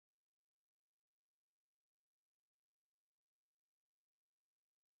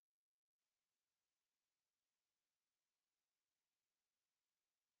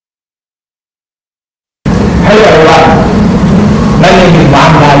manage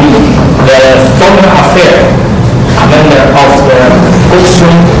one value, the foreign affair member of the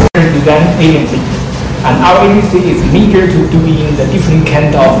Austrian design agency. And our agency is major to doing the different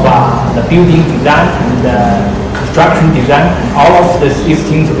kind of the building design and the construction design. And all of these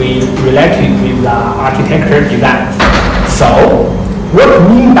things we related with architecture design. So, what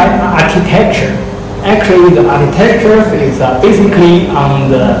we mean by architecture? Actually, the architecture is basically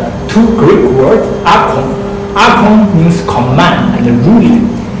on the two Greek words, archon. Archon means command and ruling,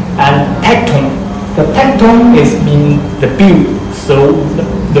 and tecton. The tecton is mean the build. So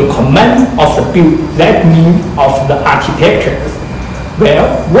the command of the build, that means of the architecture. Well,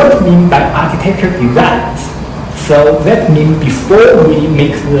 what mean by architecture designs? So that means before we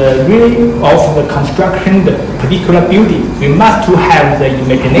make the really of the construction, the particular building, we must to have the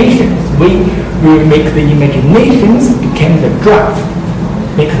imagination. We will make the imaginations become the draft.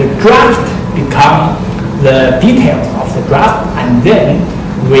 Make the draft become the details of the draft, and then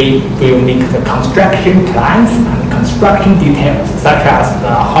we will make the construction plans and construction details, such as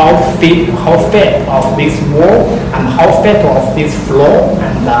how fat of this wall and how fat of this floor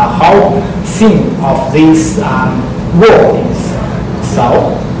and how thin of this wall is. So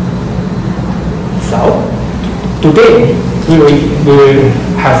today we will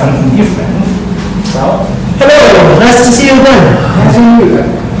have something different. So hello, nice to see you again. Nice to meet you.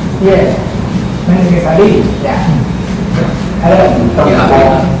 Yeah, my name is Ali. Yeah. Hello.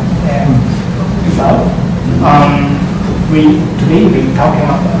 Today we talking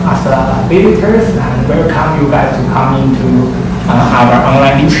as visitors and welcome you guys to come into our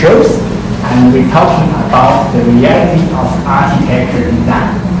online news shows, and we're talking about the reality of architecture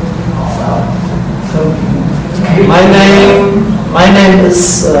design. My name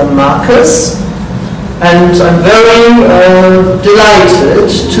is Marcus, and I'm very delighted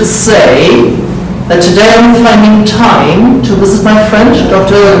to say that today I'm finding time to visit my friend,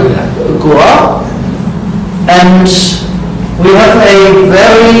 Dr. Guo, and we have a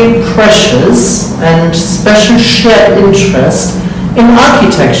very precious and special shared interest in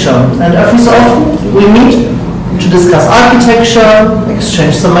architecture. And every so often we meet to discuss architecture,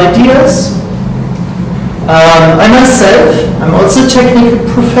 exchange some ideas. I myself, I'm also a technical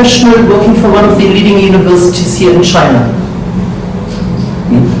professional working for one of the leading universities here in China.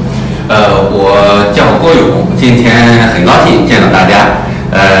 我叫郭勇，今天很高兴见到大家。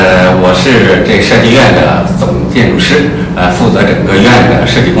我是这设计院的总建筑师，负责整个院的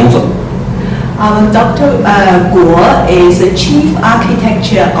设计工作。Dr. Guo is the chief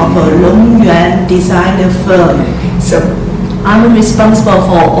architecture of a Lumwon design firm. So I'm responsible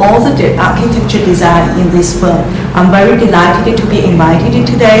for all the architecture design in this firm. I'm very delighted to be invited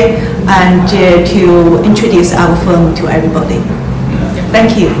today and to introduce our firm to everybody.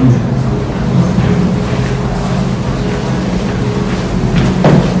 Thank you.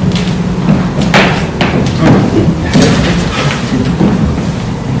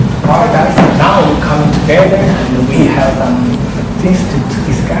 Together, and we have some things to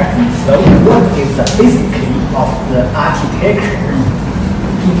discuss. So, what is the basically of the architecture?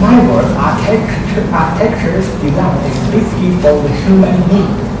 In my word, architecture's design is basically for the human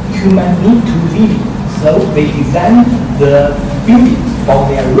need to live. So they design the building for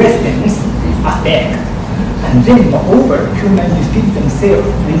their residents aspect, and then moreover, human beings themselves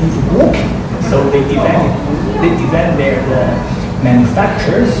they need to walk. So they design their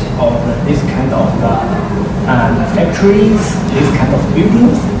manufacturers of this kind of factories, this kind of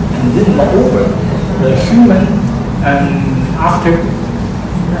buildings, and then moreover, the human after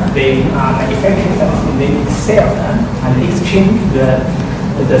they manufacture something, they sell them and exchange the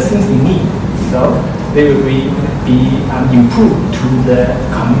things they need. So they will be improved to the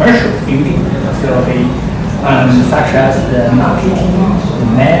commercial building. So they such as the marketing, the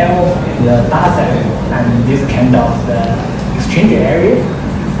mail, the data, and this kind of the exchange area,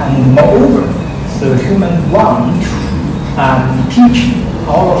 and moreover, so humans want to teach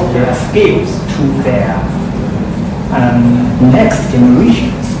all of their skills to their next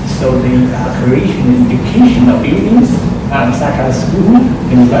generations. So the creation and education of buildings, such as school,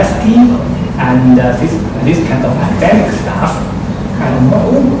 university, and this kind of academic stuff, and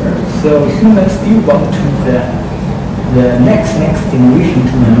moreover, so humans still want to the next generation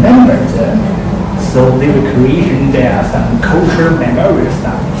to remember them. So they will create there some cultural memorial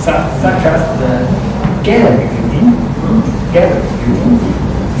stuff, such as the gallery building.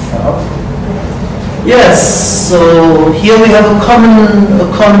 So yes, so here we have a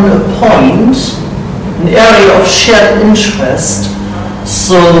common point, an area of shared interest.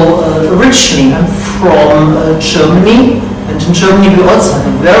 So originally I'm from Germany, and in Germany we also have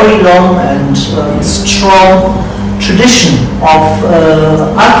a very long and strong tradition of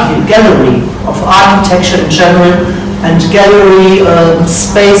gallery, of architecture in general, and gallery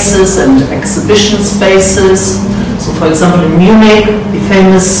spaces and exhibition spaces. So, for example, in Munich, the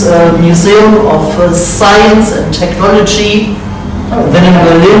famous Museum of Science and Technology. Then in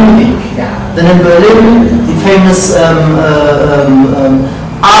Berlin, the famous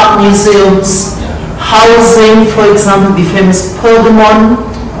art museums, housing, for example, the famous Pergamon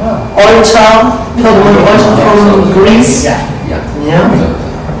Euter from Greece.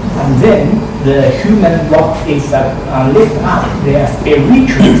 And then the human block is lift up their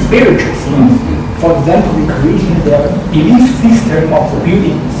spiritual things. For example, we created the belief system of the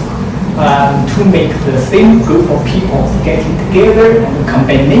buildings to make the same group of people getting together and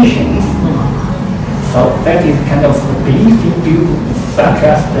combinations. So that is kind of the belief in buildings, such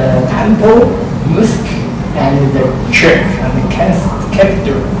as the temple, mosque, and the church and the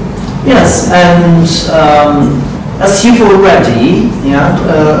cathedral. Yes, and as you've already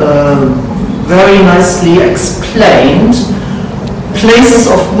very nicely explained, places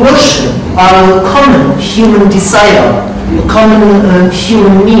of worship are a common human desire, a common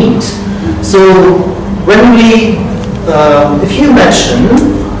human need. So when we, if you imagine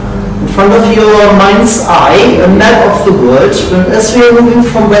in front of your mind's eye a map of the world, as we are moving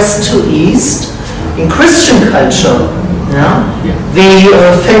from west to east, in Christian culture, the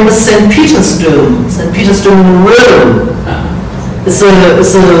famous St. Peter's Dome in Rome, is a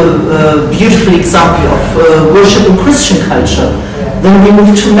beautiful example of worship in Christian culture. Then we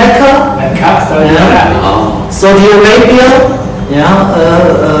move to Mecca, Saudi Arabia,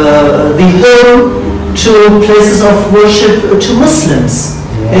 the home to places of worship to Muslims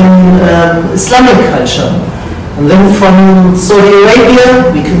in Islamic culture. And then from Saudi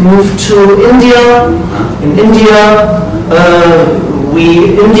Arabia we can move to India. In India,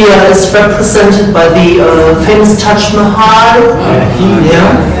 India is represented by the famous Taj Mahal,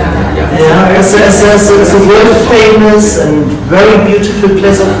 as a world famous and very beautiful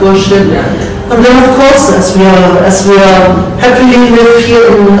place of worship. And then, of course, as we are happily live here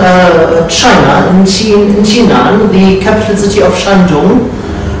in China, in Jinan, the capital city of Shandong,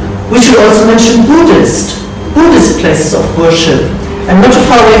 we should also mention Buddhist places of worship. And not too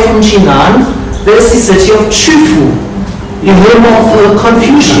far away from Jinan, there is the city of Qufu, the home of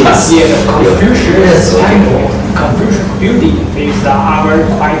Confucius. Confucius temple, Confucius building is our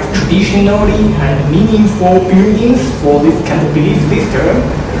quite traditionally and meaningful buildings for this kind of belief system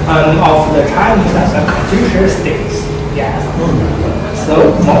of the Chinese as a Confucius state. Yes.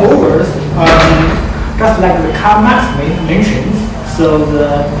 So moreover, just like the Karl Marx mentioned, so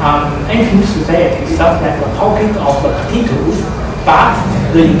the ancient society sounds like a pocket of the potatoes, but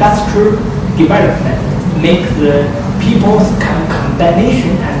the industrial development makes the people's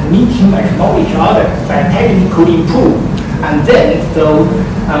combination and meeting and know each other by technical improve, and then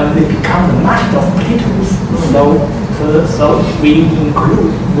they become the market of potatoes. So we can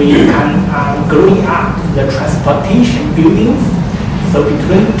growing up the transportation buildings. So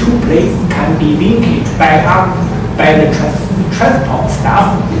between two places can be linked by the transport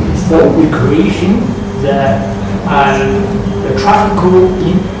stuff. So we creation the traffic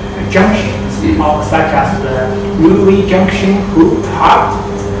junctions, such as the railway junction, hub,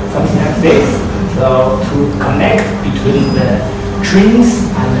 something like this. So to connect between the trains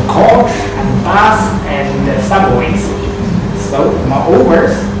and the coach and bus and the subways. So moreover,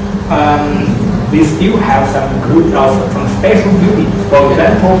 we still have some group of some special buildings. For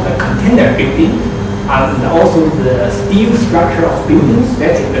example, the container building and also the steel structure of buildings.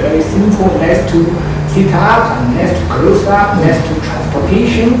 That is very simple, less to sit up and less to close up, less to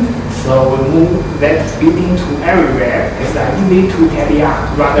transportation. So we move that building to everywhere. It's easy to carry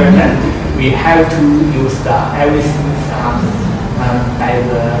out rather than we have to use everything by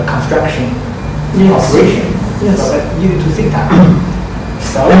the construction operation. Yes. So that's easy to sit up.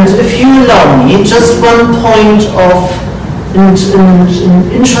 And if you allow me, just one point of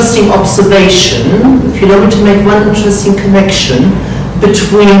interesting observation, if you allow me to make one interesting connection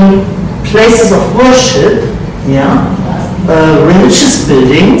between places of worship, religious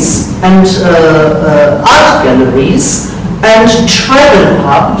buildings and art galleries and travel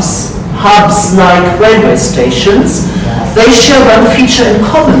hubs like railway stations, they share one feature in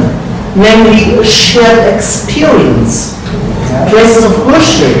common, namely a shared experience. Places of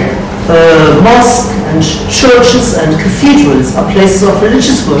worship, mosques and churches and cathedrals are places of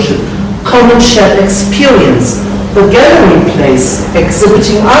religious worship, common shared experience. A gallery place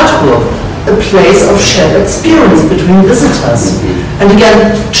exhibiting artwork, a place of shared experience between visitors. And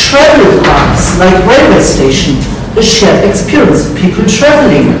again, travel hubs like railway station, a shared experience, people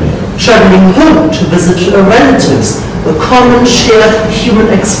traveling, traveling home to visit relatives, a common shared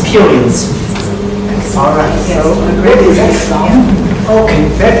human experience. All right, so that is okay,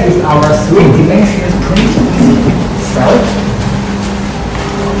 that is our three-dimensional printing. So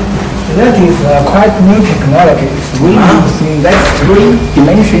that is quite new technology. We using that three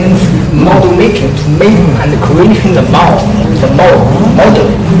dimensions model making to make and creation the model.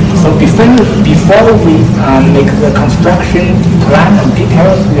 So before we make the construction plan and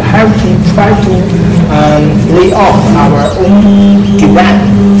details, we have to try to lay out our own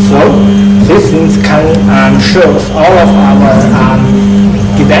design. So these things can show all of our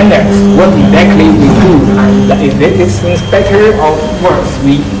designers what exactly we do, and if this thing better or worse,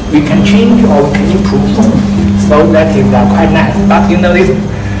 we can change or we can improve. So that is quite nice. But you know,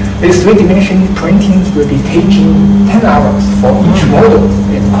 this three-dimension printings will be taking 10 hours for each model.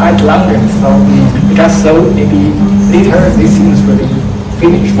 It's quite longer. So just so maybe later these things will be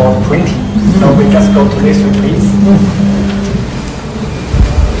finished for printing. So we just go to this please.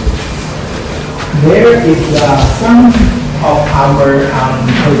 There is some of our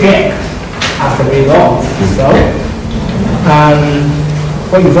project as a result. So,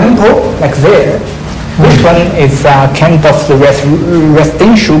 for example, like there, this one is kind of the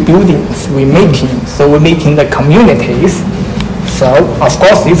residential buildings we're making. So we're making the communities. So of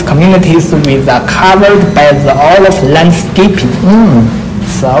course these communities will covered by all of landscaping.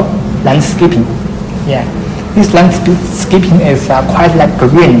 So landscaping, yeah. This landscaping is quite like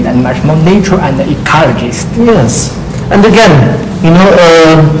green and much more nature and ecologist. Yes. And again, you know,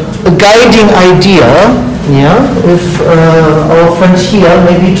 a guiding idea, yeah, if our friend here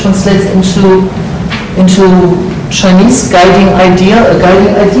maybe translates into Chinese guiding idea, a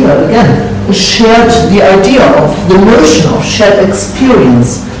guiding idea, again, the idea of the notion of shared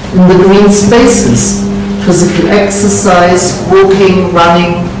experience in the green spaces, physical exercise, walking,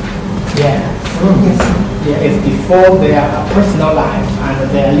 running. Yeah. Yeah, it's before their personal life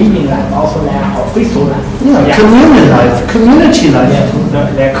and their living life, also their official life. Yeah, communal life, community life. Yeah,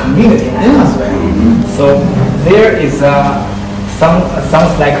 their community life as well. So there is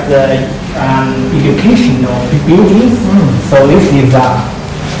sounds like the educational buildings. So this is a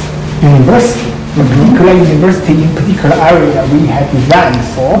university. A particular university in particular area we have designed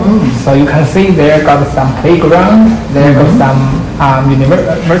for. So you can see there got some playground, there got some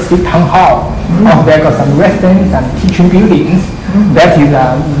university town hall, there got some residence and teaching buildings. That is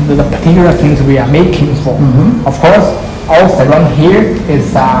the particular things we are making for. Of course, also around here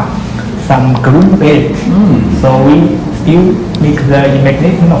is some green belt. So we still make the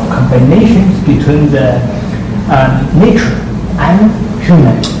imagination of combinations between the nature and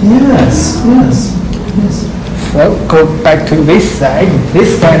human. Yes. Well, go back to this side.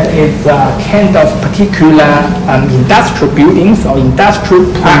 This side is kind of particular industrial buildings or industrial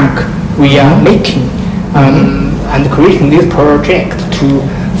park we are making and creating this project to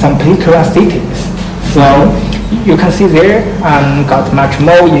some particular cities. So you can see there got much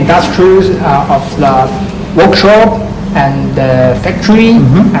more industrials of the workshop and factory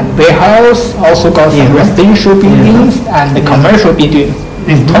and warehouse, also got some residential buildings and the commercial buildings.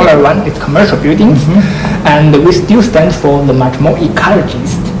 This taller one is commercial buildings, and we still stand for the much more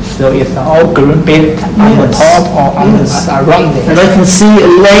ecologist. So it's all green belt on the top or on around it. And I can see a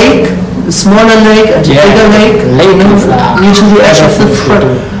lake, a smaller lake and a bigger lake. Near to the edge of the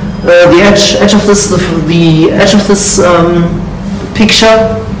edge of this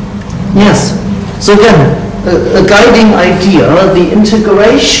picture. Yes. So again, a guiding idea, the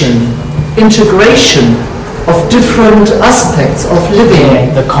integration of different aspects of living. Yeah,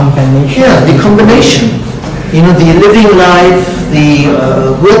 the combination. Yeah, the combination. You know, the living life, the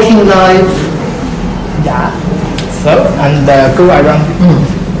working life. Yeah. So and go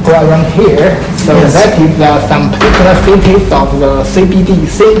around here. So that is some particular cities of the CBD,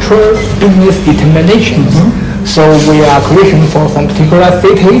 Central Business Determinations. So we are creating for some particular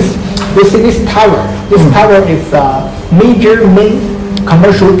cities. We see this tower. This tower is major main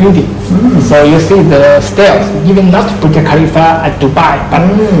commercial buildings. So you see the stairs, even not Burj Khalifa at Dubai, but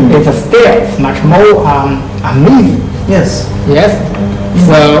it's a stairs much more amazing. Yes.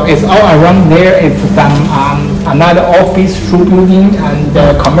 So it's all around there. It's some another office building and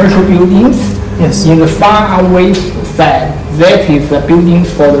commercial buildings. Yes. In the far away side, that is the buildings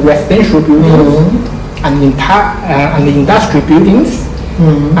for the residential buildings and the industrial buildings.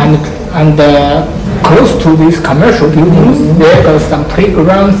 And close to these commercial buildings, there are some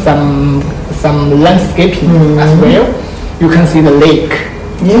playgrounds, some landscaping as well. You can see the lake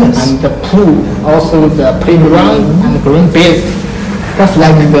and the pool, also the playground and the green belt, just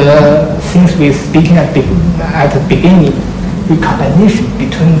like the things we speaking at the beginning. recombination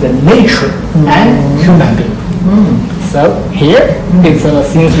between the nature and human being. So here it's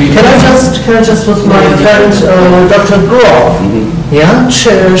since we Can I just with my friend Dr. Guo, yeah,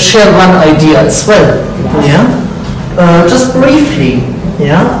 share one idea as well, yeah. Just briefly,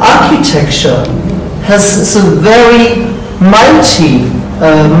 yeah, architecture is a very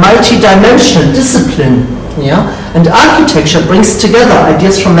multi-dimensional discipline, yeah, and architecture brings together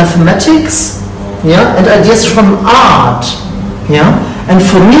ideas from mathematics, yeah, and ideas from art, yeah, and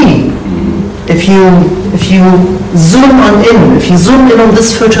for me, if you zoom in on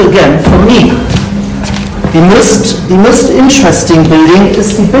this photo again, for me, the most interesting building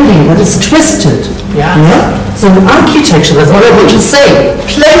is the building that is twisted. Yeah. So in architecture, that's what I want to say.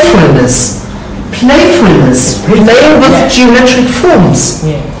 Playfulness, playing with geometric forms.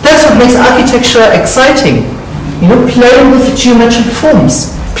 Yeah. That's what makes architecture exciting. Playing with geometric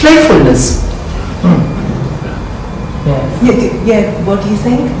forms, playfulness. Yeah, what do you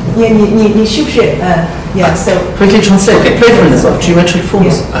think?你是不是yeah, so quickly translate. Playfulness of geometric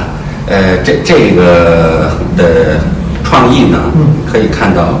forms. 这个的创意呢，可以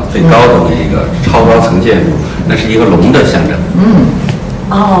看到最高的那个超高层建筑，那是一个龙的象征。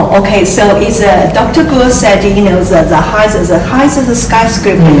Oh, okay. So it's Dr. Guo said, the height of the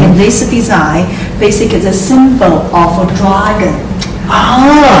skyscraper in this design, basically is a symbol of a dragon.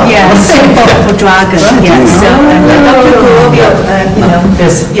 Yeah, symbol of a dragon. Yeah. So Dr. Guo will,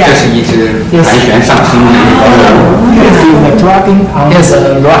 Yes. 这是一只盘旋上升的一个 You see the dragon on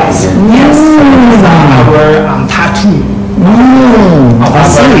the rise. Yes. It's our tattoo of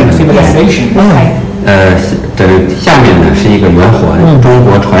our civilization. Okay. 这下面呢是一个圆环，中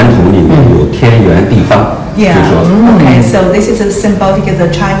国传统里面有天圆地方，就 Yeah. 说 Okay. So this is a symbolic of the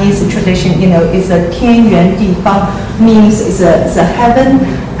Chinese tradition. Is a 天圆地方 means it's a heaven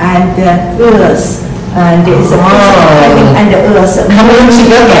and earth. And it's a heaven and earth Coming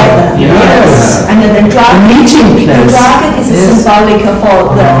together. Yes. And then the dragon. Meeting place. The dragon is symbolic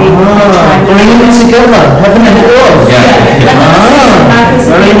for the Bringing together heaven and earth.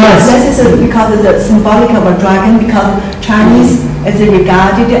 Very nice. This is because of the symbolic of a dragon, because Chinese is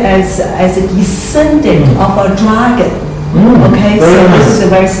regarded as a descendant of a dragon. Okay, so this is a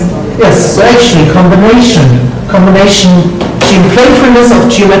very symbolic. Yes, so actually combination, playfulness of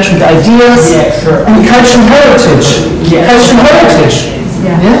geometric ideas and cultural heritage. Cultural heritage.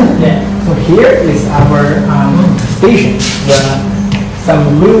 Yeah. So here is our station, some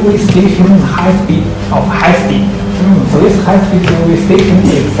railway station high speed. So this high speed railway station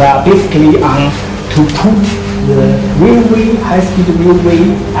is basically to put the railway, high speed railway,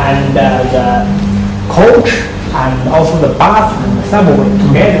 and the coach and also the bus and the subway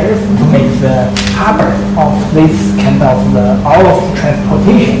together to make the harbor of this kind of all of the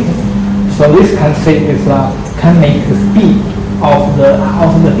transportation. So this can make the speed of the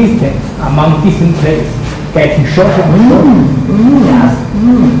distance among different places getting shorter and shorter. Yes.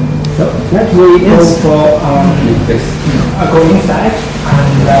 So that we go for go inside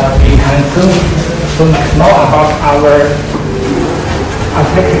and we can so much more about our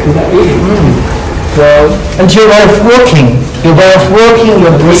architecture area. So, And your way of working,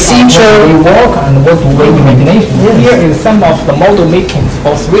 your procedure. We work and what we imagination. Here is some of the model makings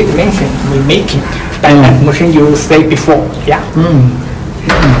for 3 dimensions we make it by that machine you say before. Yeah.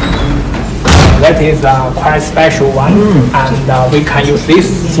 That is quite special one, and we can use these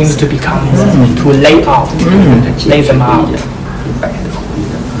things to become to lay them out.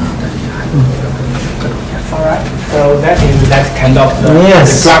 Alright, so that is that kind of the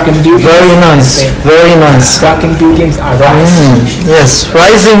dragon buildings. Very nice. Dragon buildings are rising. Yes,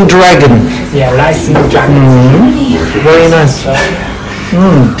 rising dragon. Yeah, rising dragon. Very nice.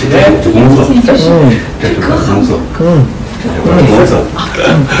 这是主工色，这是主工色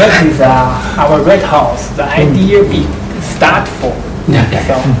，That is our red house, the idea we start for.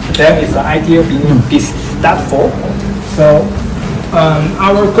 So that is the idea we start for. So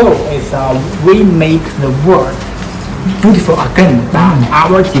our goal is we make the world beautiful again by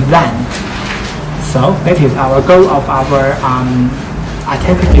our design. So that is our goal of our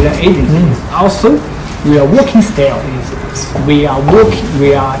architecture design agency. Also, our working style is we are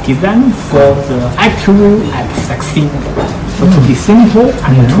designed for the actual and succeed. So to be simple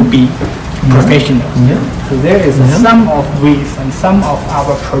and to be professional. So there is some of these and some of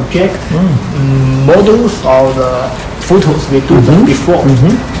our project models or the photos we do before.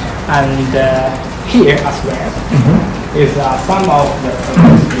 And here as well is some of the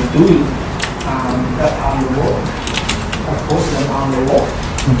photos we do that on the wall. I post them on the wall.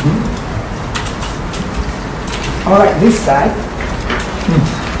 Alright, this side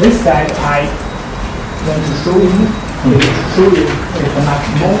I want to show you show you it's much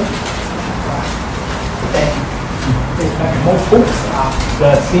more. It's much more focused on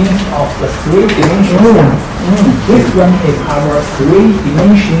the things of the three dimensions. This one is our three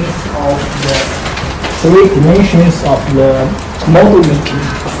dimensions of the model making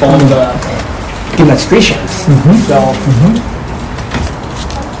for the demonstrations. So.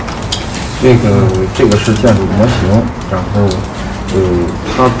这个是建筑模型，然后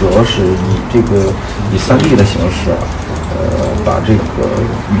它主要是以3D 的形式，把这个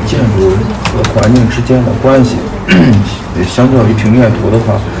与建筑和环境之间的关系，相较于平面图的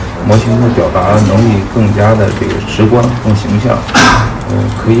话，模型的表达能力更加的这个直观、更形象，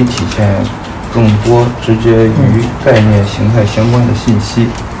可以体现更多直接与概念形态相关的信息。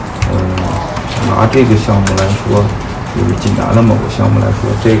拿这个项目来说，就是济南的某个项目来说，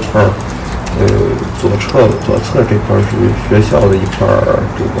这块儿。左侧这块是学校的一块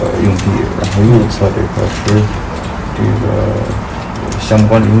这个用地，然后右侧这块是这个项目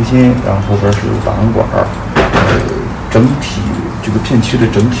管理中心，然后后边是档案馆。整体这个片区的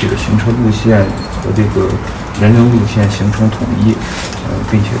整体的行车路线和这个人流路线形成统一，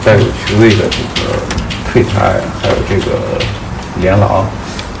并且带有区位的这个退台，还有这个连廊。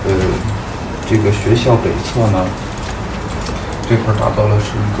这个学校北侧呢。这块打造了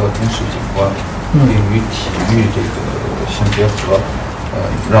是一个中式景观，并与体育这个相结合，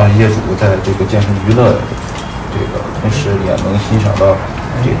让业主在这个健身娱乐这个同时也能欣赏到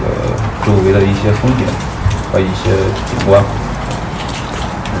这个周围的一些风景和一些景观。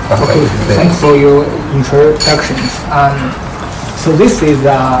Okay, thanks for your introductions. So this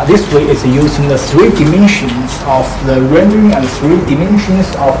way is using the three dimensions of the rendering and three dimensions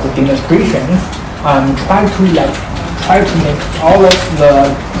of the demonstrations, and try to make all of the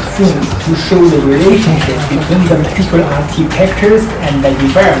things to show the relationship between the particular architectures and the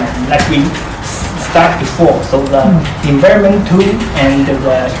environment, like we started before. So the environmental and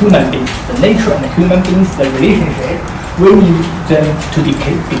the human beings, the nature and the human beings, the relationship, we need them to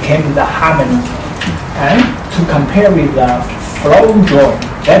become the harmony. And to compare with the flow drawing,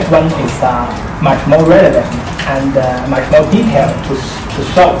 that one is much more relevant and much more detailed to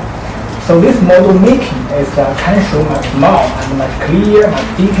solve. So this model making is can show much more and much clear,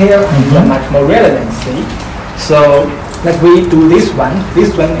 much detail, and much more relevancy. So let we do this one.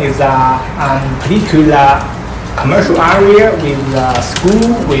 This one is a particular commercial area with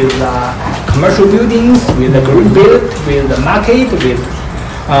school, with commercial buildings, with the green belt, with the market, with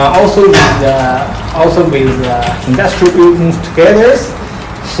also with industrial buildings together.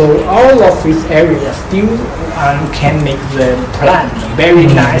 So all of these areas still can make the plan very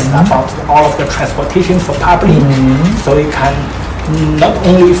nice about all of the transportation for public. So it can not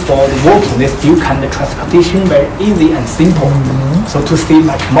only for the walking, they still can the transportation very easy and simple. So to save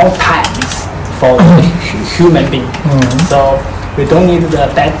much more times for the human being. So we don't need the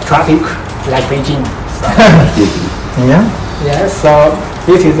bad traffic like Beijing. So yeah. So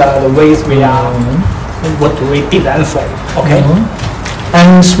this is the ways we are what we design for. Okay.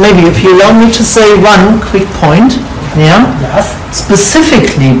 And maybe if you allow me to say one quick point, Yes.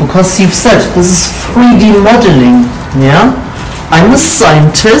 Specifically because you've said this is 3D modeling, I'm a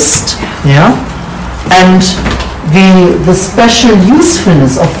scientist, and the special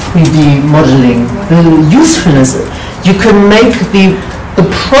usefulness of 3D modeling, the usefulness, you can make the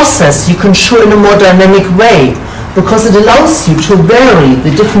process, you can show in a more dynamic way, because it allows you to vary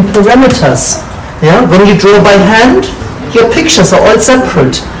the different parameters. When you draw by hand, your pictures are all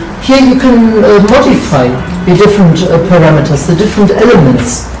separate. Here you can modify the different parameters, the different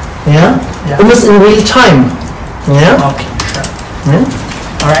elements, almost in real time. Okay, sure.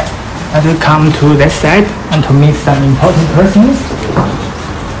 All right, I will come to that side and to meet some important persons.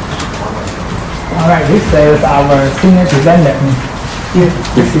 All right, this is our senior designer.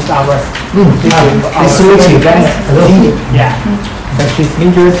 This is our senior designer. Yeah, so she's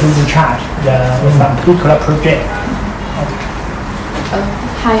major to in charge some particular project.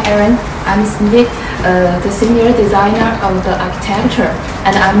 Hi Aaron, I'm Cindy, the senior designer of the architecture,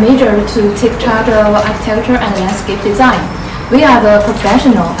 and I'm major to take charge of architecture and landscape design. We are the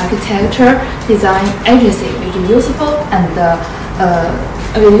professional architecture design agency, which is useful and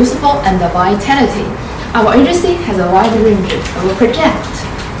vitality. Our agency has a wide range of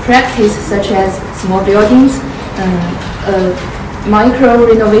practice such as small buildings, micro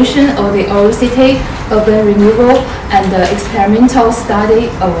renovation of the old city, urban renewal, and experimental study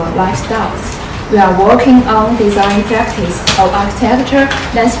of lifestyles. We are working on design practice of architecture,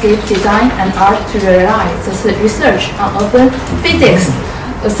 landscape design, and art to realize the research on urban physics,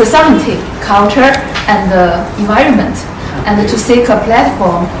 society, culture, and environment, and to seek a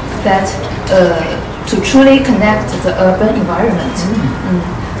platform that to truly connect the urban environment.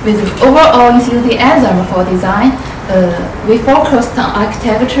 With overall enthusiasm for design, we focused on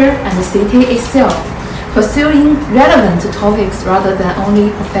architecture and the city itself, pursuing relevant topics rather than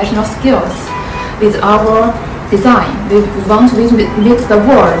only professional skills. With our design, we want to make the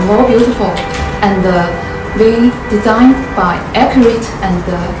world more beautiful, and we design by accurate and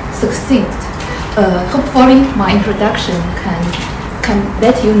succinct. Hopefully, my introduction can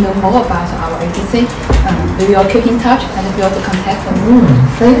let you know more about our agency. We will keep in touch and build the contact.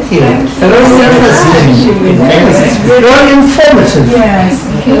 Thank you. Very interesting. Very informative. Yes.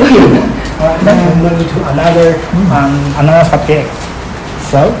 Thank you. Then we move to another subject.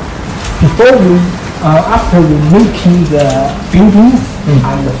 So, before we, after we making the building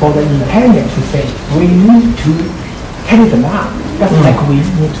and for the interior to say, we need to carry them up, just like we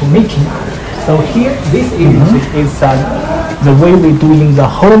need to making up. So here, this is the way we're doing the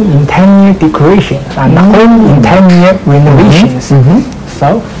home interior decoration and home interior renovations.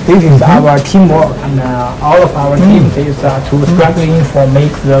 So this is our teamwork, and all of our teams is to struggling for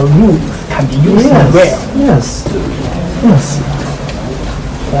make the rooms can be used well. Yes. Yes.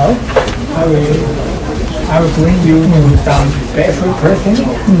 So I will bring you to some special person.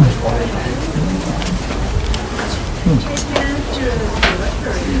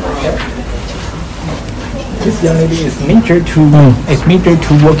 This young lady is major to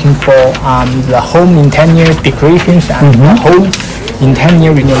working for the home interior decorations and the home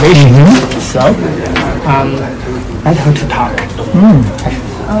interior renovation. So, let her to talk.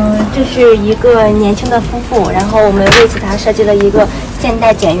 这是一个年轻的夫妇，然后我们为此他设计了一个现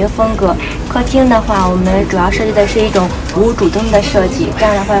代简约风格。客厅的话，我们主要设计的是一种无主灯的设计，这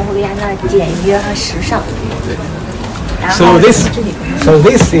样的话会更加的简约和时尚。 So this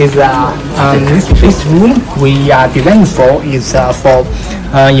is this room we are designed for is for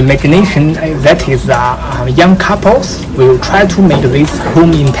imagination. That is young couples will try to make this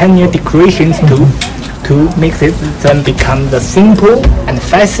home interior decorations to make them become the simple and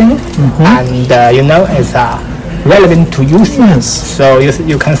fashion and you know it's relevant to users. So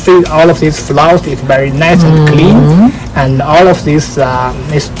you can see all of these flowers is very nice and clean, and all of these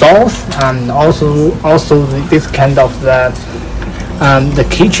doors and also this kind of the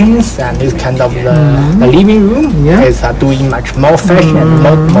kitchens and this kind of the living room is doing much more fashion and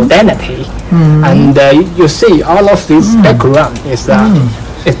more modernity. And you see all of this background is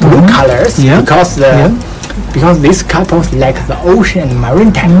blue colors because these couples like the ocean and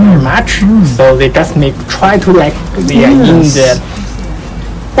maritime very much, so they just try to like they are in the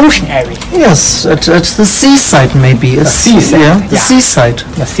ocean area. Yes, at the seaside maybe. The seaside. The seaside.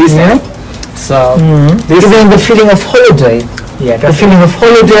 The seaside. So giving the feeling of holiday. Yeah, the feeling of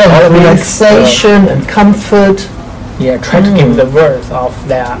holiday and relaxation and comfort. Yeah, try to give the words of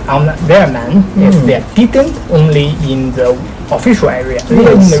their man is they didn't only in the official area, in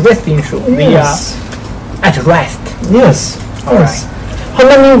the residential. They are at rest. Yes. All yes. How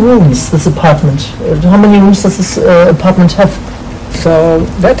many rooms this apartment? How many rooms does this apartment have? So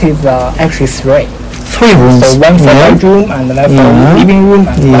that is actually 3. 3 rooms. So one for bedroom and one for living room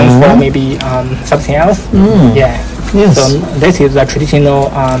and one for maybe something else. Yeah. Yes. So this is the traditional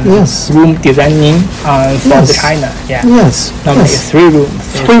room designing from China. Yeah. Yes. Normally it's 3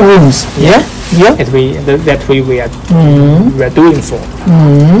 rooms. 3 rooms. Yeah. Yeah. That we are doing for.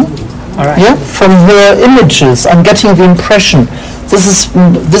 All right. Yeah. From the images, I'm getting the impression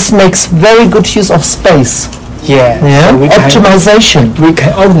this makes very good use of space. Yeah. Yeah. So optimization. We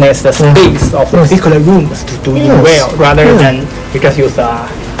can organize the space of particular rooms to do it well, rather than because use an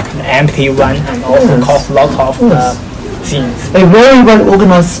empty one and also cost a lot of things. A very well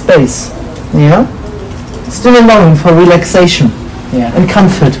organized space. Yeah. Still allowing for relaxation. Yeah. And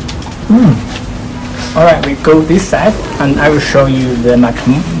comfort. All right, we go this side, and I will show you the much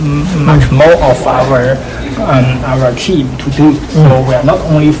more of our team to do. So we are not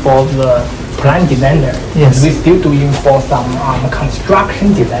only for the plan designer, we're still doing for some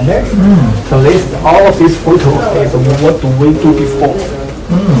construction designer. So all of these photos is what do we do before.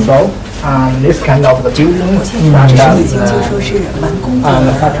 So this kind of the buildings, such as the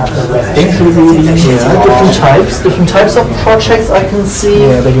residential buildings, different types of projects I can see.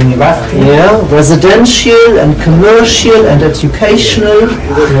 The university. Yeah, residential and commercial and educational.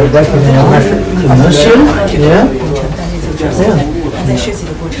 Commercial.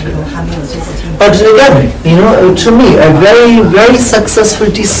 But again, you know, to me, a very, very successful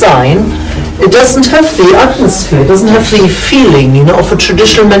design, it doesn't have the atmosphere, it doesn't have the feeling, you know, of a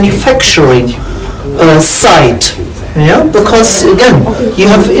traditional manufacturing site. Yeah, because again, you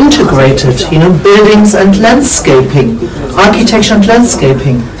have integrated, buildings and landscaping, architecture and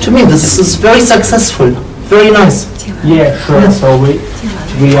landscaping. To me, this is very successful, very nice. Yeah, sure. Yes. So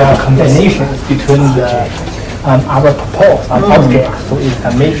we are combinations between our proposed object, so it's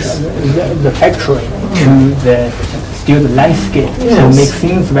a mix the factory to the landscape, to make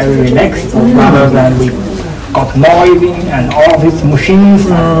things very relaxed rather than we got noisy and all these machines.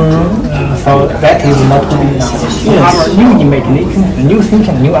 So that is not good enough. Our new imagination, new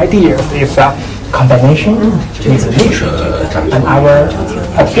thinking, new ideas is a combination with nature and our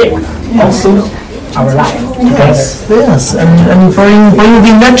object, also our life together. Yes, and bring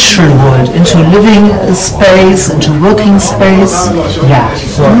the natural world into living space, into working space. Yeah,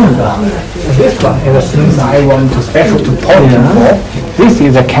 so this one is the things I want to special to point for. This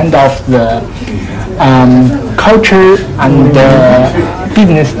is a kind of the culture and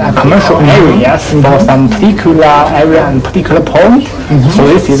business commercial areas for some particular area and particular point. So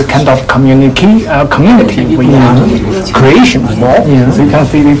this is a kind of community we are creation for. So you can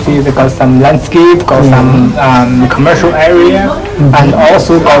see this is got some landscape, got some commercial area, and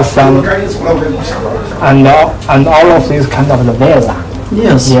also got some and all of these kind of the villa.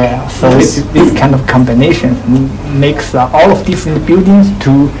 Yes. Yeah. So this kind of combination makes all of different buildings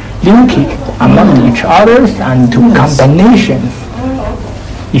to link it among each others and to combinations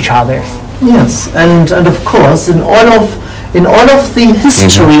each others. Yes, and of course in all of the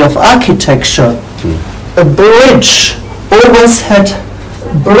history of architecture, a bridge always has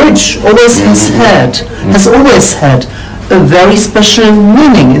had a very special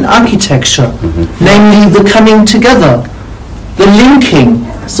meaning in architecture, namely the coming together, the linking.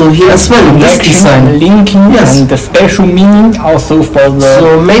 So here as well in this design, linking, and the special meaning also for the.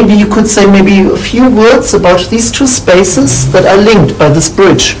 So maybe you could say maybe a few words about these two spaces that are linked by this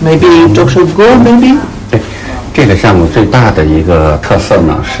bridge. Maybe Dr. Guo, maybe. 对，这个项目最大的一个特色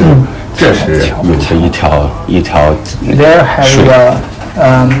呢是，这是有着一条There have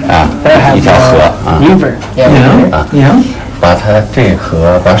一条河river. Yeah. 把它这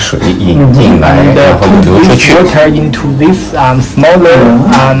河把水引进来，然后流出去。Water into this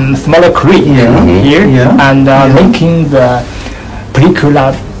smaller creek here, and making the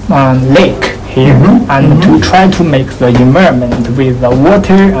particular lake here, and to try to make the environment with the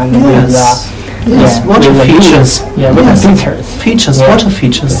water and with water features. Yeah, with the features, water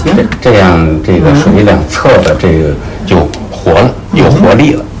features. Yeah. 这样这个水两侧的这个就活了，有活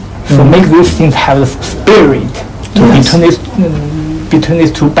力了。So make these things have the spirit. Between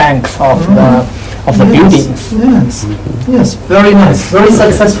these two banks of the buildings. Yes, very nice, very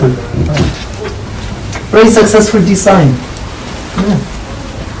successful. Very successful design.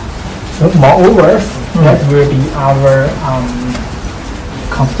 So moreover, that will be our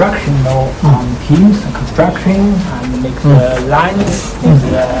constructional teams and construction and make the lines,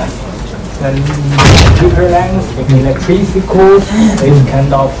 the paper lines, the electrical, this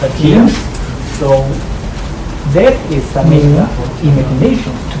kind of teams. So that is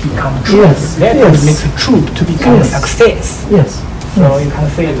imagination to become true. That makes it true to become a success. Yes. So you can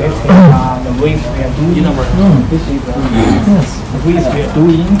say this is the ways we are doing. This is the ways we are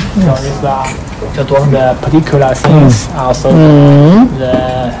doing. So it's the particular things, also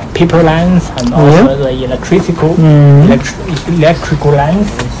the paper lines and also the electrical lines. That's things we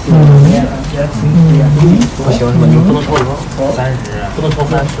are doing. 不行是吧？你们不能超30，不能超30。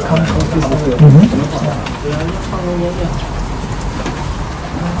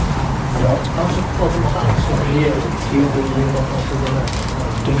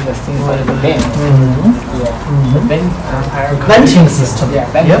Doing the things like the vent. Venting system.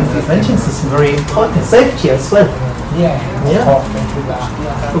 Venting system very important. Safety as well.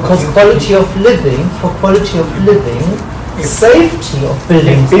 Because quality of living, safety of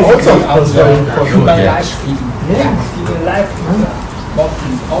buildings also of course very important. Human life. Human life is most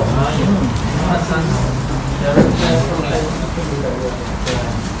important.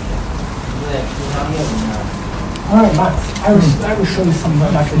 Alright, Max, I will show you some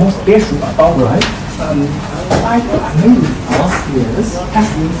like more special about I mean, that's the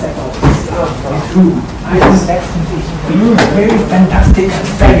inside of this room. I think that's very fantastic and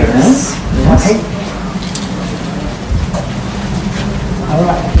fabulous. Okay.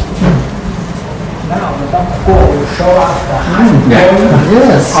 Alright. Now the Dr. Guo will show us the high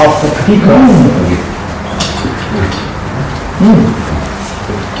of the particulars.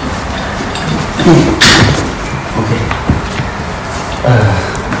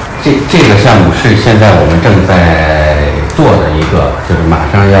这个项目是现在我们正在做的一个，就是马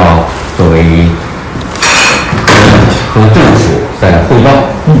上要作为和政府在汇报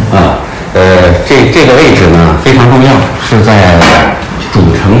这个位置呢非常重要，是在主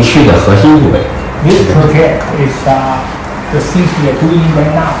城区的核心部位。This project is the things we are doing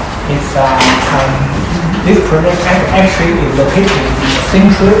right now. It's this project actually is located in the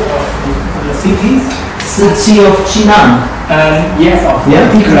center of the cities. City of Jinan. Yes, of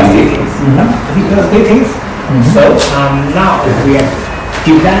particular cities. Particular cities. So now we are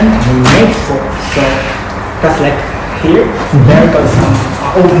designed to make for so just like here, there got some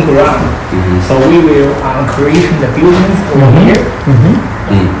open ground. So we will create the buildings over here.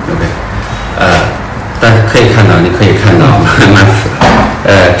 大家可以看到，你可以看到，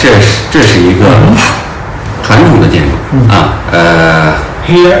这是一个传统的建筑啊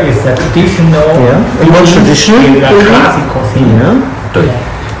Here is a traditional, more traditional, classical thing. 对，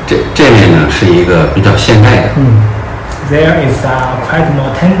这面呢是一个比较现代的。There is quite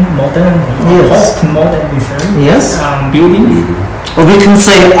modern, postmodernism buildings. Or we can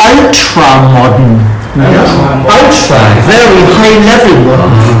say ultra modern. Ultra, very high level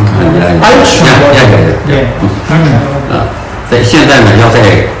modern. Ultra modern. 在现在呢，要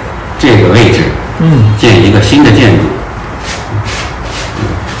在这个位置建一个新的建筑。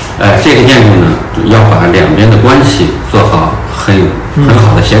这个建筑呢，要把两边的关系做好很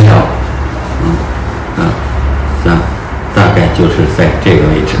好的协调。大概就是在这个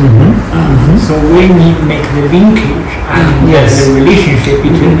位置。So we need to make the linkage and the relationship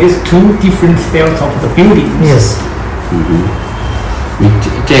between these two different styles of the buildings. Yes.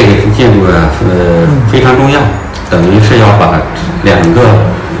 这个建筑啊，非常重要，等于是要把两个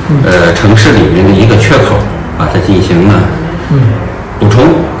城市里面的一个缺口，把它进行了补充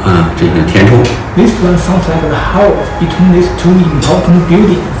这个填充。This one sounds like the house between these two important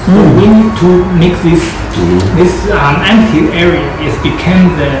buildings. So we need to make this empty area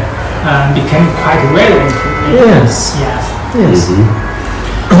became quite relevant. Yes.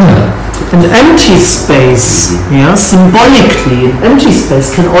 An empty space, symbolically, an empty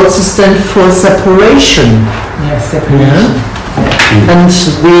space can also stand for separation. Yes, separation. And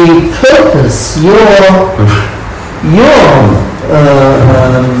the purpose, your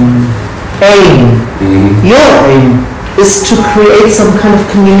aim is to create some kind of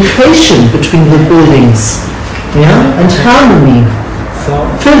communication between the buildings, and harmony. So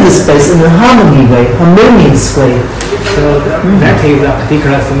fill the space in a harmonious way. So that is a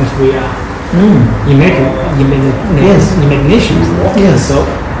particular thing we are imagination. Yes. So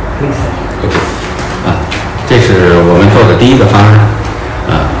please. 这是我们做的第一个方案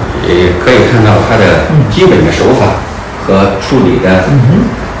也可以看到它的基本的手法和处理的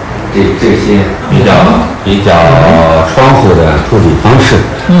这些比较窗户的处理方式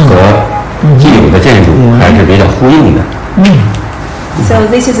和既有的建筑还是比较呼应的。So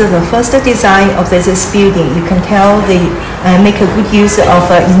this is the first design of this building. You can tell they make a good use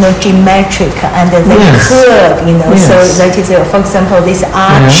of geometric and the curve. So that is, for example, this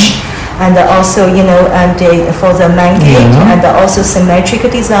arch. And also, and for the main gate, and also symmetric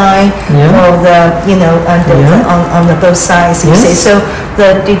design for the, and on the both sides. You see, so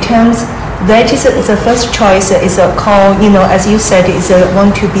the terms that is the first choice is called, as you said, is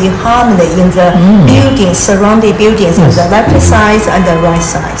want to be harmony in the buildings, surrounding buildings, on the left side and the right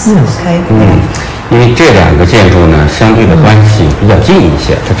side. Okay. 因为这两个建筑呢，相对的关系比较近一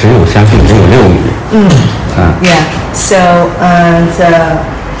些，它只有6米。Yeah. So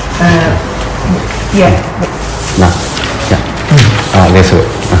this way.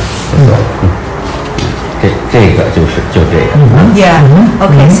 这个就这个。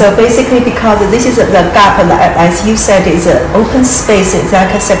Okay. So basically, because this is the gap, as you said, is an open space. It's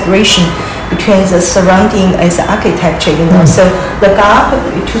like a separation between the surrounding as architecture. So the gap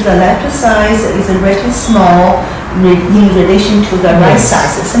to the left side is really small in relation to the right side.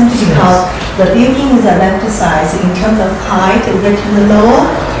 Simply because the building is the left side in terms of height, relatively lower.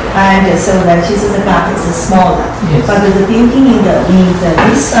 And so that is the gap is smaller, but the building in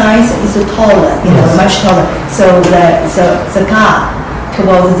this size is taller, much taller. So the gap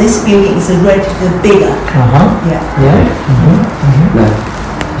towards this building is relatively bigger. 那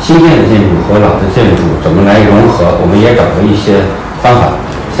新建的建筑和老的建筑怎么来融合？我们也找了一些方法，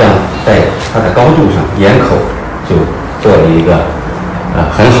像在它的高度上，檐口就做了一个。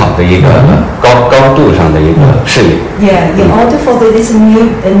很好的一个高度上的一个适应。In order for this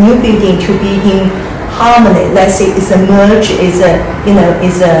new building to be in harmony, let's say it's a merge, is a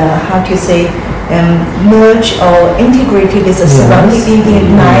how to say, merge or integrated with the surrounding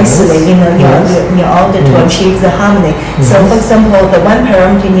building nicely, in order to achieve the harmony. So, for example, the one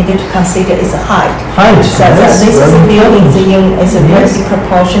parameter you need to consider is the height. So this is a building is a very big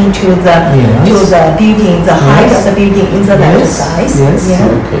proportion to the building, the height of the building in the left side.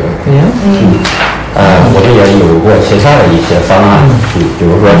我们也有过其他的一些方案，比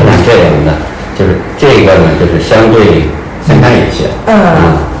如说像这样的，就是这个呢，就是相对简单一些。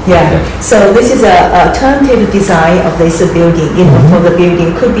So this is a alternative design of this building. For the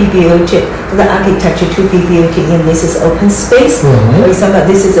building could be built, for the architecture to be built in this is open space. For example,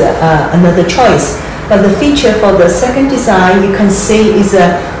 this is another choice. But the feature for the second design, you can see is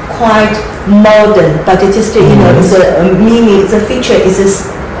quite modern, but it just is a mini. The feature is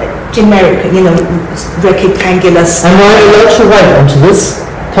generic, rectangular. Am I allowed to write onto this?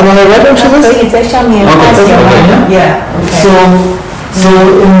 Can I write onto this? Yeah. Okay. So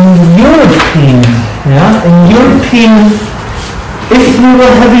in European, if we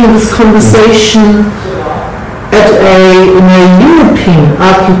were having this conversation in a European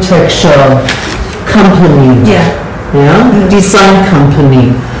architecture company, design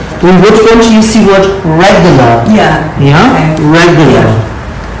company, we would want to use the word regular. Regular.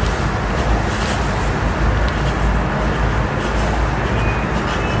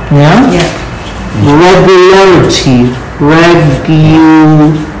 Regularity.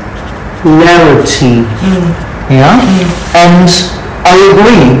 And I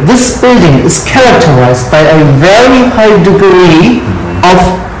agree, this building is characterized by a very high degree of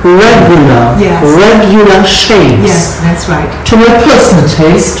regular shapes. Yes, that's right. To my personal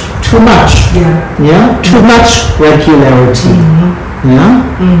taste, too much. Too much regularity.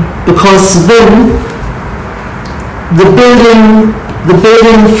 Because then the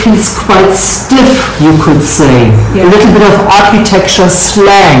building feels quite stiff, you could say. A little bit of architecture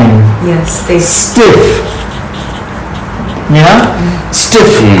slang. Yes, stiff. Stiff.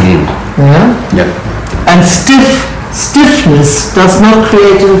 And stiffness does not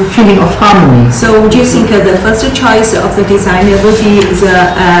create a feeling of harmony. So would you think the first choice of the designer would be the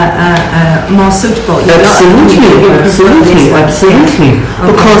more suitable? Absolutely.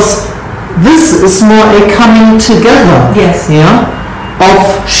 Because this is more a coming together.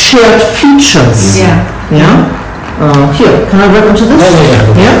 Of shared features. Here, can I write onto this?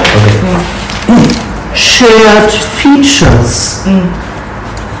 Shared features.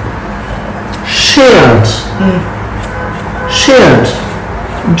 Shared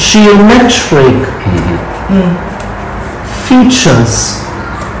geometric features.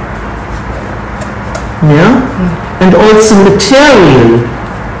 And also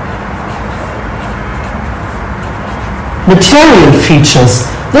material features.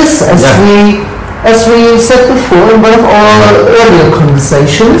 This, as we said before in one of our earlier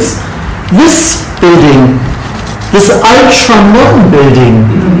conversations, this building, this ultra-modern building,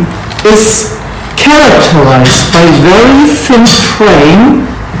 is characterized by very thin frame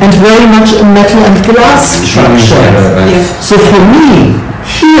and very much a metal and glass structure. So for me,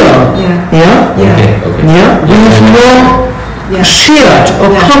 here, we have more shared or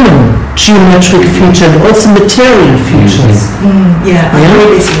common geometric feature and also material features.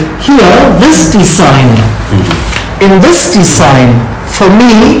 Here, this design, in this design, for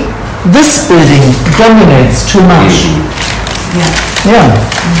me, this building dominates too much.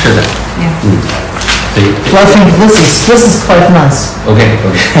 So I think this is quite nice.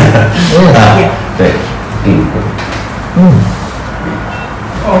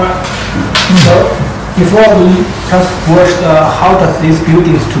 Alright. So before we just watched how does these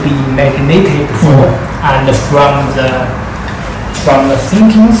buildings to be imaginated before, and from the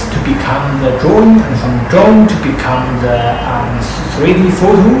thinkings to become the drawing, and from drawing to become the 3D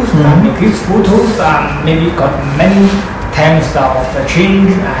photos, and these photos maybe got many times of the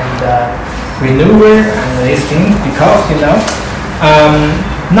change and renewal and these things, because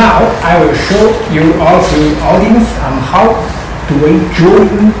now I will show you all the audience how do we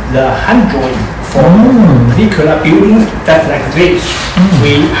join the hand drawing for particular buildings that's like this.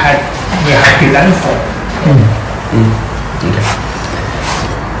 We have designed for.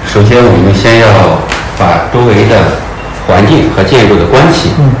 首先，我们先要把周围的环境和建筑的关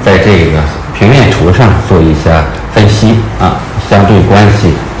系，在这个平面图上做一下分析相对关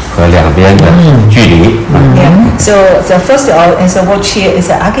系和两边的距离。So the first of all, is what here is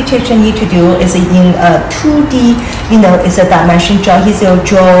the architecture need to do is in a 2D, is a dimension draw. His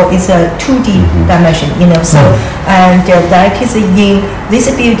draw is a 2D dimension, So and that is in this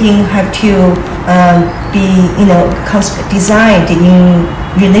building have to be, designed in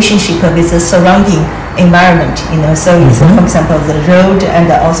relationship with the surrounding environment. So it's, for example, the road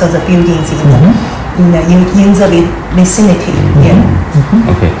and also the buildings in the vicinity.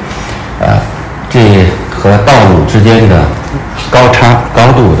 OK， 这和道路之间的高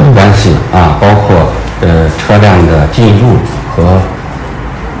度的关系啊，包括车辆的进入和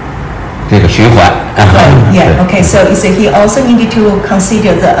这个循环。Yeah. Okay. So he also needed to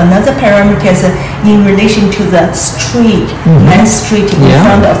consider another parameters in relation to the street, main street in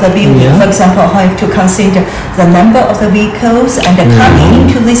front of the building. For example, how to consider the number of the vehicles and coming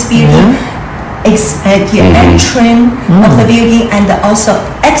into this building. Entry of the building and also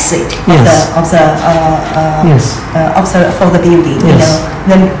exit for the building.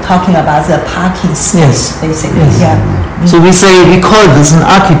 Then talking about the parking space, basically. So we call this in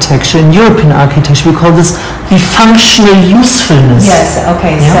architecture, in European architecture, we call this the functional usefulness. Yes.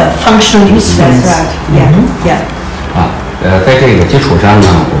 Okay. So functional usefulness. That's right. 在这个基础上呢，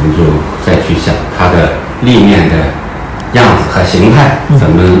我们就再去想它的立面的样子和形态怎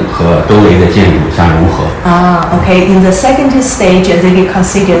么和周围的建筑相融合。Okay. In the second stage, they will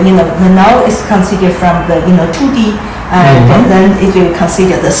consider, now it's considered from the 2D, and then it will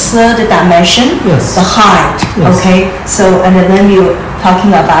consider the third dimension, the height. Okay. So and then you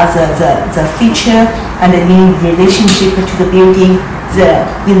talking about the feature and in relationship to the building,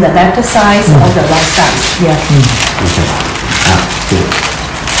 in the left side or the right side. Yeah. OK.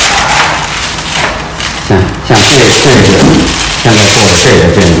 像这个现在做的这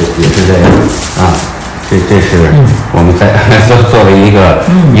个建筑也是这样啊，这是我们在作为一个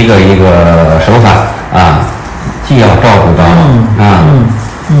手法啊，既要照顾到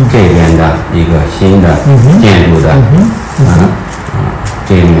这边的一个新的建筑的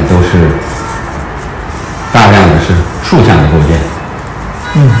这里面都是大量的是竖向的构建。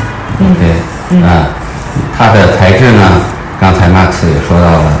OK 它的材质呢，刚才 Max 也说到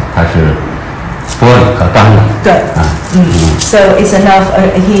了，它是玻璃和钢的。对。So it's enough.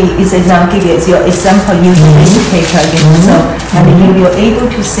 He is now giving us your example using indicator. So and you will able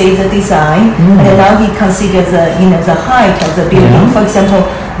to see the design. And now he considers the height of the building. For example,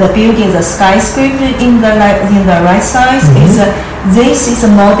 the building, the skyscraper in the right side this is a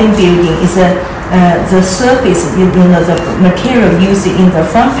modern building. Is the surface, the material used in the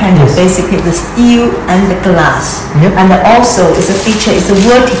front panel, basically the steel and the glass. And also it's a feature, it's a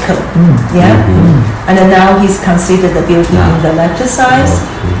vertical. And now he's considered the building in the left side.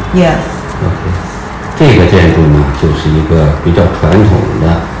 Yeah. 这个建筑呢，就是一个比较传统的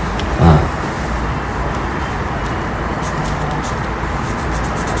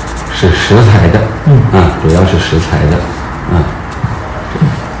是石材的主要是石材的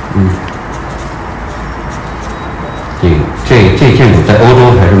这建筑在欧洲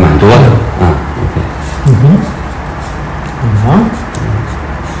还是蛮多的OK。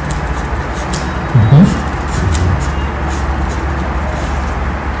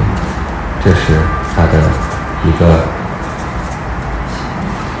这是它的一个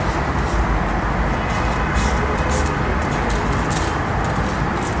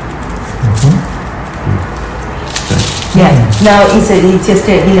Yeah. Now it's just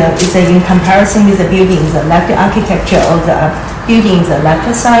it's in comparison with the building, the left architecture of the building, the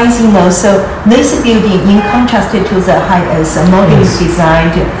left side. So this building, in contrast to the modern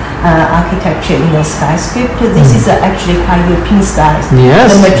designed architecture, skyscraper, this is actually quite European style.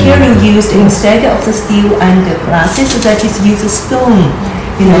 The material used instead of the steel and the glasses, that is used stone,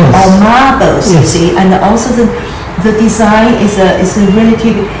 or marbles. You see, and also the design is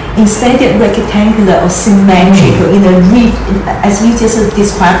relatively instead of rectangular or symmetrical. As you just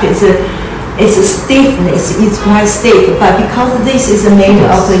described, it's a stiffness. It's quite stiff, but because this is made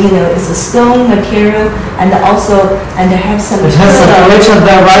of it's a stone material and also have some. It has a greater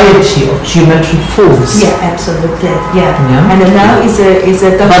variety of geometric forms. Yeah, absolutely. Yeah. And now it's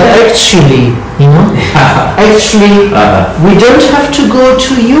a. But actually, we don't have to go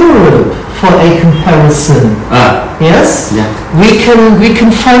to Europe for a comparison. Yes? Yeah. We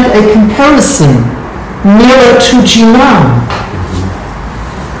can find a comparison nearer to Jinan.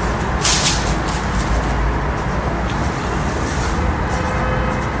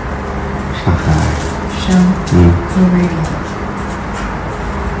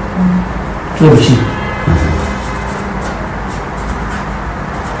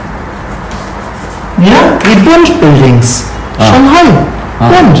 Yeah, we build buildings. Shanghai.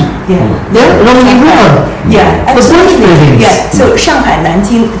 Build. Yeah. Lonely River. Yeah. The build buildings. Yeah. So 上海、南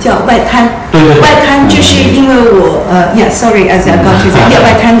京叫外滩。外滩就是因为我sorry, as I got to say,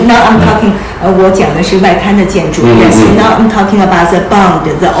 外滩。Now I'm talking. 我讲的是外滩的建筑。Yes. Now I'm talking about the bond,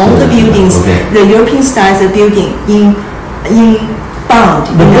 the old buildings, the European style building in bond.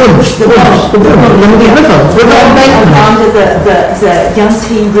 The bond. Around the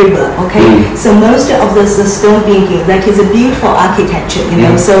Yangtze River. Okay, so most of the stone building, that is a beautiful architecture, you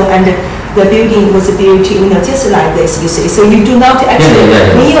know. So and the building was built, you know, just like this, you see. So you do not actually,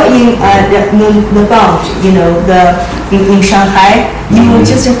 when you are in the bond, you know, in Shanghai, you will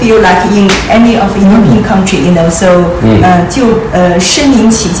just feel like in any of European country, you know. So 就身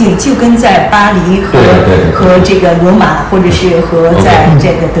临其境，就跟在巴黎和这个罗马，或者是和在这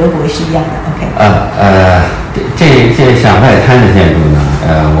个德国是一样的。OK。这像外滩的建筑呢，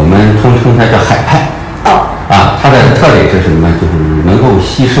我们通称它叫海派。它的特点是什么？就是能够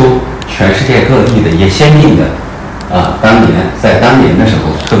吸收全世界各地的一些先进的，在当年的时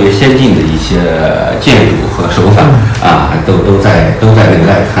候特别先进的一些建筑和手法都在那个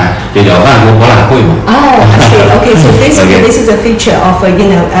外滩，这叫万国博览会嘛。Okay. So this is a feature of you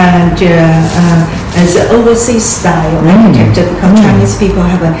know as overseas style architecture, because Chinese people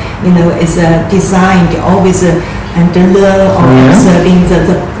have is designed always and learn or observing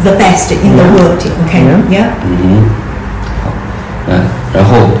the best in the world. Okay. Yeah. 然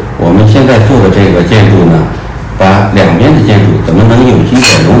后我们现在做的这个建筑呢，把两边的建筑怎么能有机的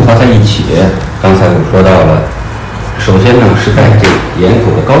融合在一起？刚才我说到了，首先呢是在这檐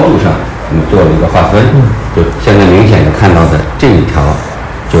口的高度上，我们做了一个划分，就现在明显的看到的这一条，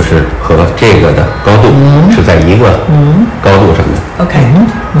就是和这个的高度是在一个高度上的。Okay.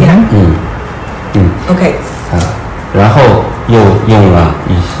 Yeah. Okay. 然后又用了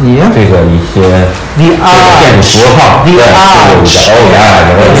一些这个一些建筑符号 the arch.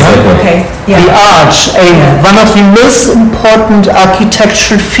 Okay. Yeah. The arch, one of the most important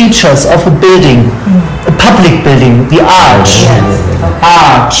architectural features of a building, a public building, the arch.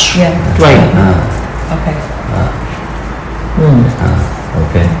 Arch. Yeah. Right. Okay.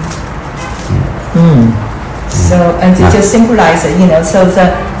 Okay. So and to just symbolize it, you know, so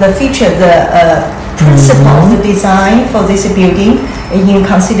the feature, the principle of the design for this building in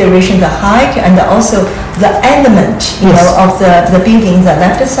consideration the height and also the element, you know, of the building, the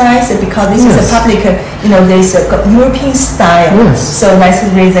left side, because this is a public, you know, there's a European style. So that's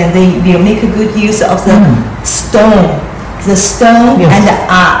the reason they will make a good use of the stone and the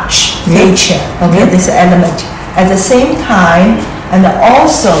arch feature. Okay, this element at the same time, and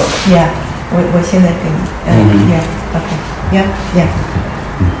also we现在给你okay.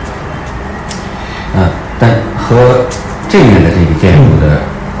 但和这面的这个建筑的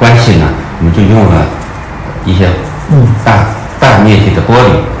关系呢，我们就用了一些大面积的玻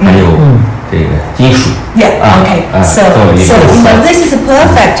璃，还有这个金属。So you know this is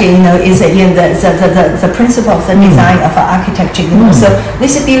perfect. You know is in the principle of the design of architecture. You know, so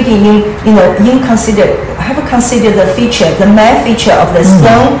this building have considered the feature, the main feature of the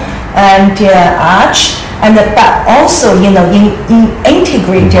stone and arch. And but also, you know, in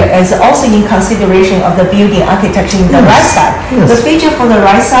integrated as also in consideration of the building architecture in the right side. The feature for the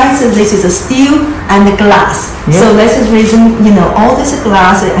right side, so this is a steel and the glass. So this is reason, you know, all this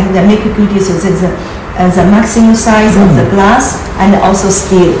glass and make a good use as a maximum size of the glass and also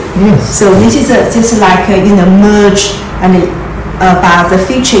steel. So this is just like you know merge and about the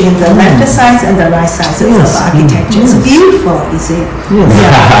feature in the left side and the right side of architecture. It's beautiful, you see.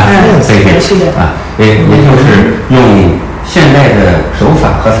 也就是用现代的手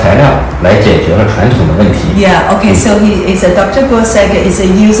法和材料来解决了传统的问题。Okay. So Dr. Guo said is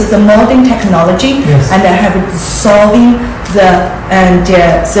use the modern technology and have solving the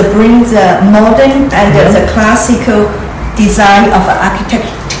bring the modern and the classical design of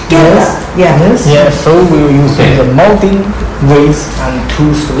architecture together. So we will use the modern ways and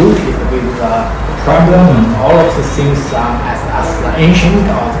to solve it with the problem and all of the things as the ancient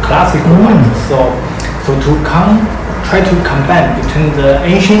or the classical ones. So to try to combine between the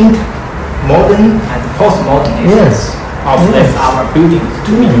ancient, modern, and postmodern of our buildings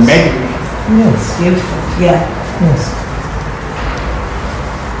to imagine. Beautiful.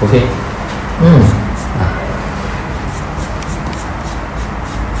 Okay. Thank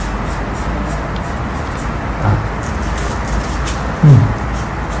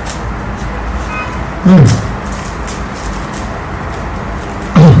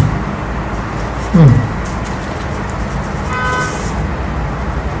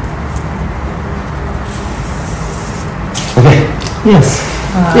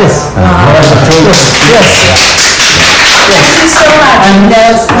you so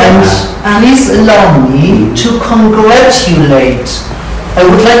much. And please allow me to congratulate. I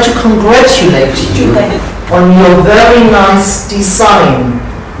would like to congratulate you on your very nice design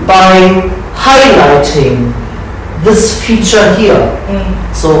by highlighting this feature here.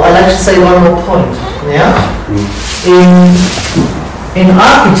 So I'd like to say one more point. in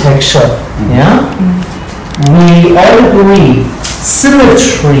architecture, yeah, we all agree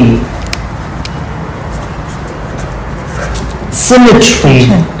symmetry,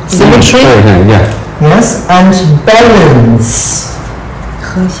 yes, and balance,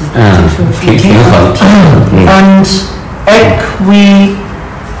 and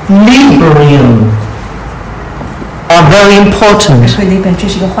equilibrium are very important. So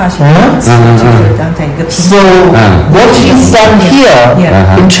what is done here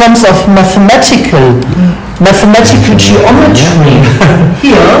in terms of mathematical geometry,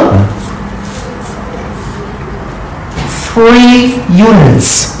 here 3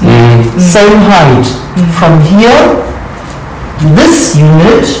 units, same height. From here, this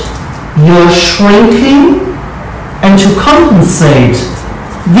unit, you're shrinking, and to compensate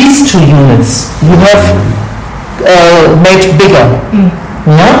these 2 units, you have made bigger.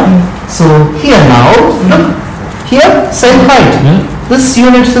 Yeah? So here now, look, here, same height. This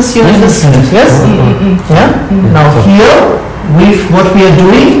unit, this unit, this unit, yes? Yeah? Now here, what we are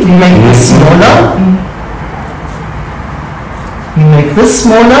doing, we make this smaller. We make this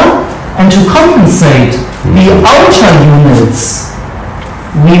smaller, and to compensate the outer units,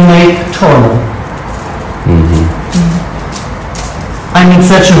 we make taller. I'm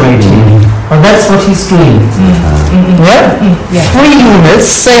exaggerating, but that's what he's doing. Yeah? 3 units,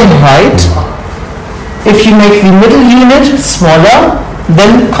 same height. If you make the middle unit smaller,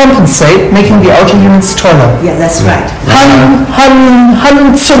 then compensate, making the outer units taller. Yeah, that's right.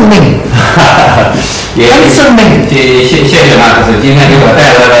 Han Tsung-Ming. 谢谢马克思，今天给我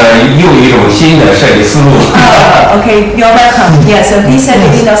带来了又一种新的设计思路。Okay, you're welcome. Yeah, so he said,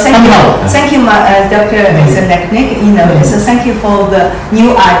 thank you, Dr. Leknik, so thank you for the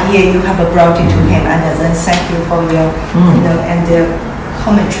new idea you have brought it to him, and then thank you for your, and the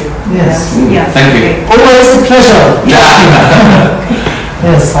commentary. Yes. Yeah. Thank you. Always a pleasure.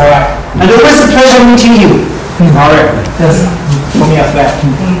 Yes. All right. And always a pleasure meeting you. All right. Yes. For me as well.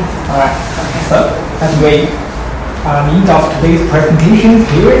 All right. So as we end of today's presentation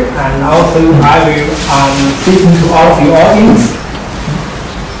here, and also I will speaking to all of the audience.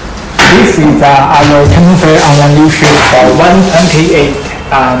 This is our Canton Fair online newsroom for 128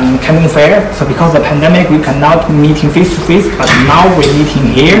 Canton Fair. So because of the pandemic, we cannot meeting face to face, but now we're meeting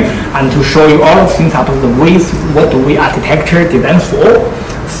here and to show you all of things about the ways what do we architecture design for.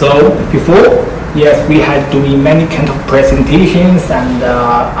 So before, yes, we had doing many kind of presentations and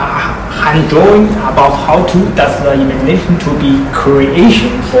hand drawing about how to does the imagination to be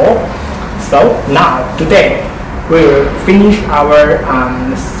creation for. So now today we will finish our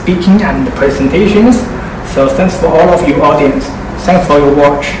speaking and presentations. So thanks for all of you audience. Thanks for your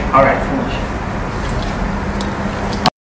watch. All right, finish.